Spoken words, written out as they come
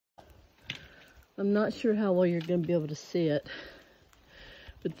I'm not sure how well you're going to be able to see it,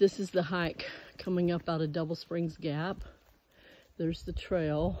 but this is the hike coming up out of Double Springs Gap. There's the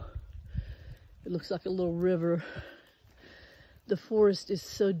trail. It looks like a little river. The forest is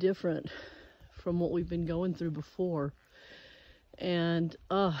so different from what we've been going through before. And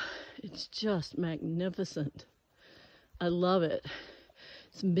it's just magnificent. I love it.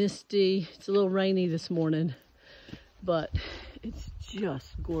 It's misty. It's a little rainy this morning, but it's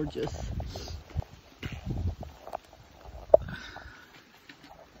just gorgeous.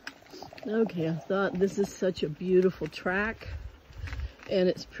 Okay, I thought this is such a beautiful track, and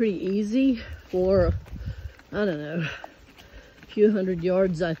it's pretty easy for, I don't know, a few hundred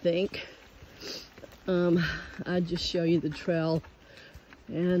yards, I think. I'd just show you the trail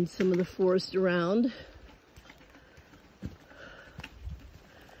and some of the forest around.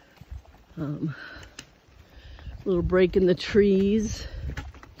 Little break in the trees,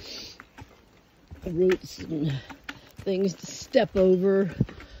 roots and things to step over,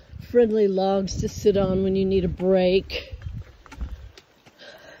 friendly logs to sit on when you need a break.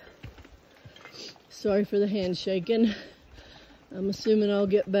 Sorry for the hand shaking. I'm assuming I'll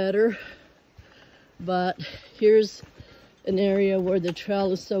get better. But here's an area where the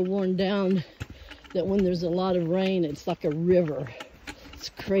trail is so worn down that when there's a lot of rain, it's like a river. It's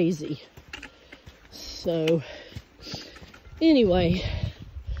crazy. So anyway,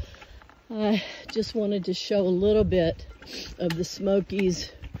 I just wanted to show a little bit of the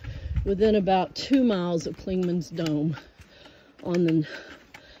Smokies within about 2 miles of Clingman's Dome on the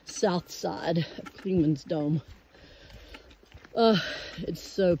south side of Clingman's Dome. It's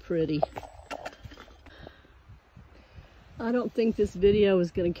so pretty. I don't think this video is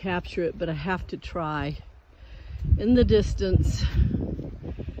going to capture it, but I have to try. In the distance,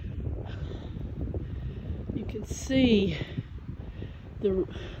 you can see the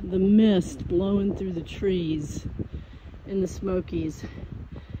mist blowing through the trees in the Smokies,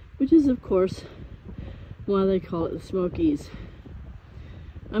 which is of course why they call it the Smokies.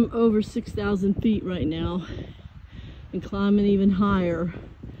 I'm over 6,000 feet right now and climbing even higher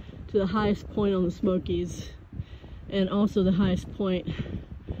to the highest point on the Smokies, and also the highest point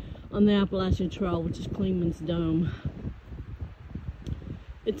on the Appalachian Trail, which is Clingman's Dome.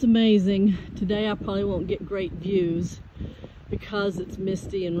 It's amazing. Today I probably won't get great views because it's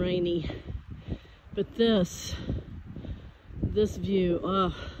misty and rainy, but this view,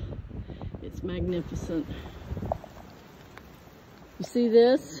 it's magnificent. You see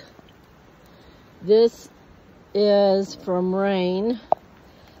this? This is from rain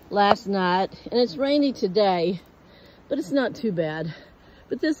last night, and it's rainy today, but it's not too bad.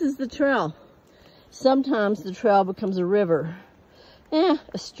 But this is the trail. Sometimes the trail becomes a river, a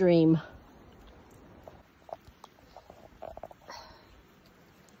stream.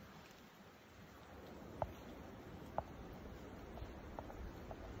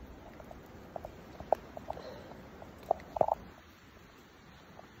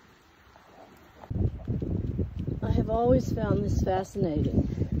 I have always found this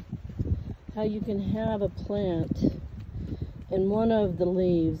fascinating, how you can have a plant and one of the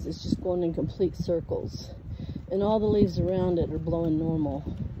leaves is just going in complete circles, and all the leaves around it are blowing normal.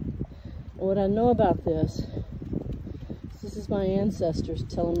 And what I know about this is my ancestors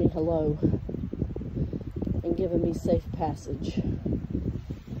telling me hello and giving me safe passage.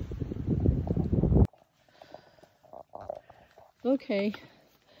 Okay,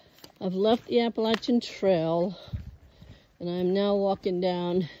 I've left the Appalachian Trail, and I'm now walking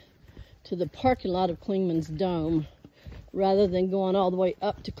down to the parking lot of Clingman's Dome, rather than going all the way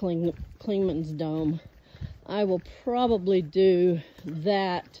up to Clingman's Dome. I will probably do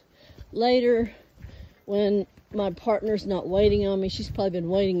that later when my partner's not waiting on me. She's probably been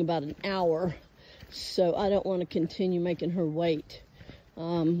waiting about an hour, so I don't want to continue making her wait.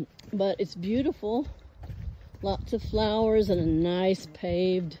 But it's beautiful. Lots of flowers and a nice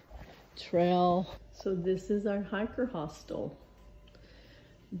paved trail. So this is our hiker hostel.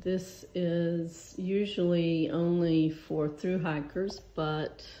 This is usually only for through hikers,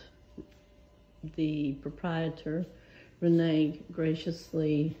 but the proprietor, Renee,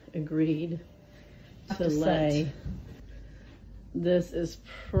 graciously agreed to say this is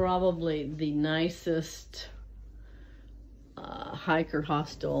probably the nicest hiker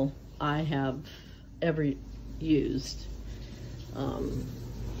hostel I have ever used.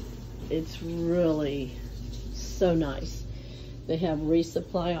 It's really so nice. They have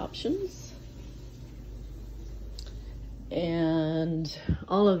resupply options, and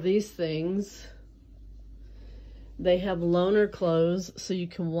all of these things. They have loaner clothes, so you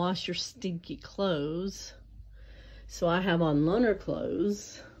can wash your stinky clothes. So I have on loaner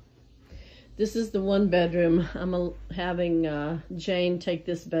clothes. This is the one bedroom. I'm having Jane take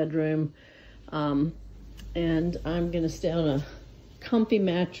this bedroom, and I'm gonna stay on a comfy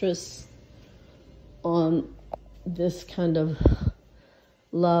mattress on this kind of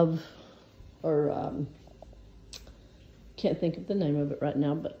love, or can't think of the name of it right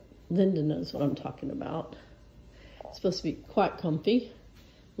now, but Linda knows what I'm talking about. It's supposed to be quite comfy.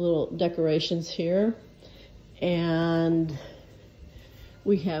 Little decorations here, and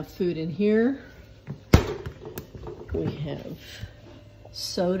we have food in here. We have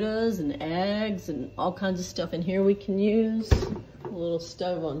sodas and eggs and all kinds of stuff in here we can use. A little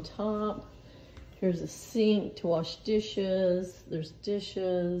stove on top. Here's a sink to wash dishes. There's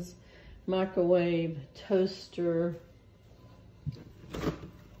dishes, microwave, toaster.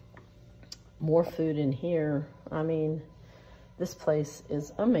 More food in here. I mean, this place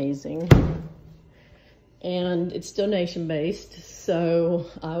is amazing. And it's donation based, so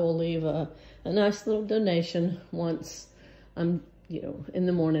I will leave a nice little donation once I'm, in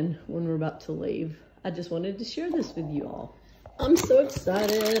the morning when we're about to leave. I just wanted to share this with you all. I'm so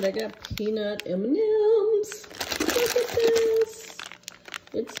excited. I got peanut M&Ms. Look at this.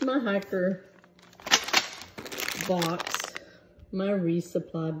 It's my hiker box, my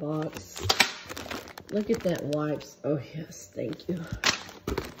resupply box. Look at that wipes. Oh yes, thank you.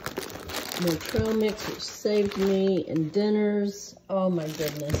 More trail mix, which saved me, and dinners. Oh my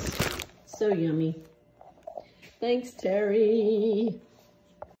goodness, so yummy. Thanks, Terry.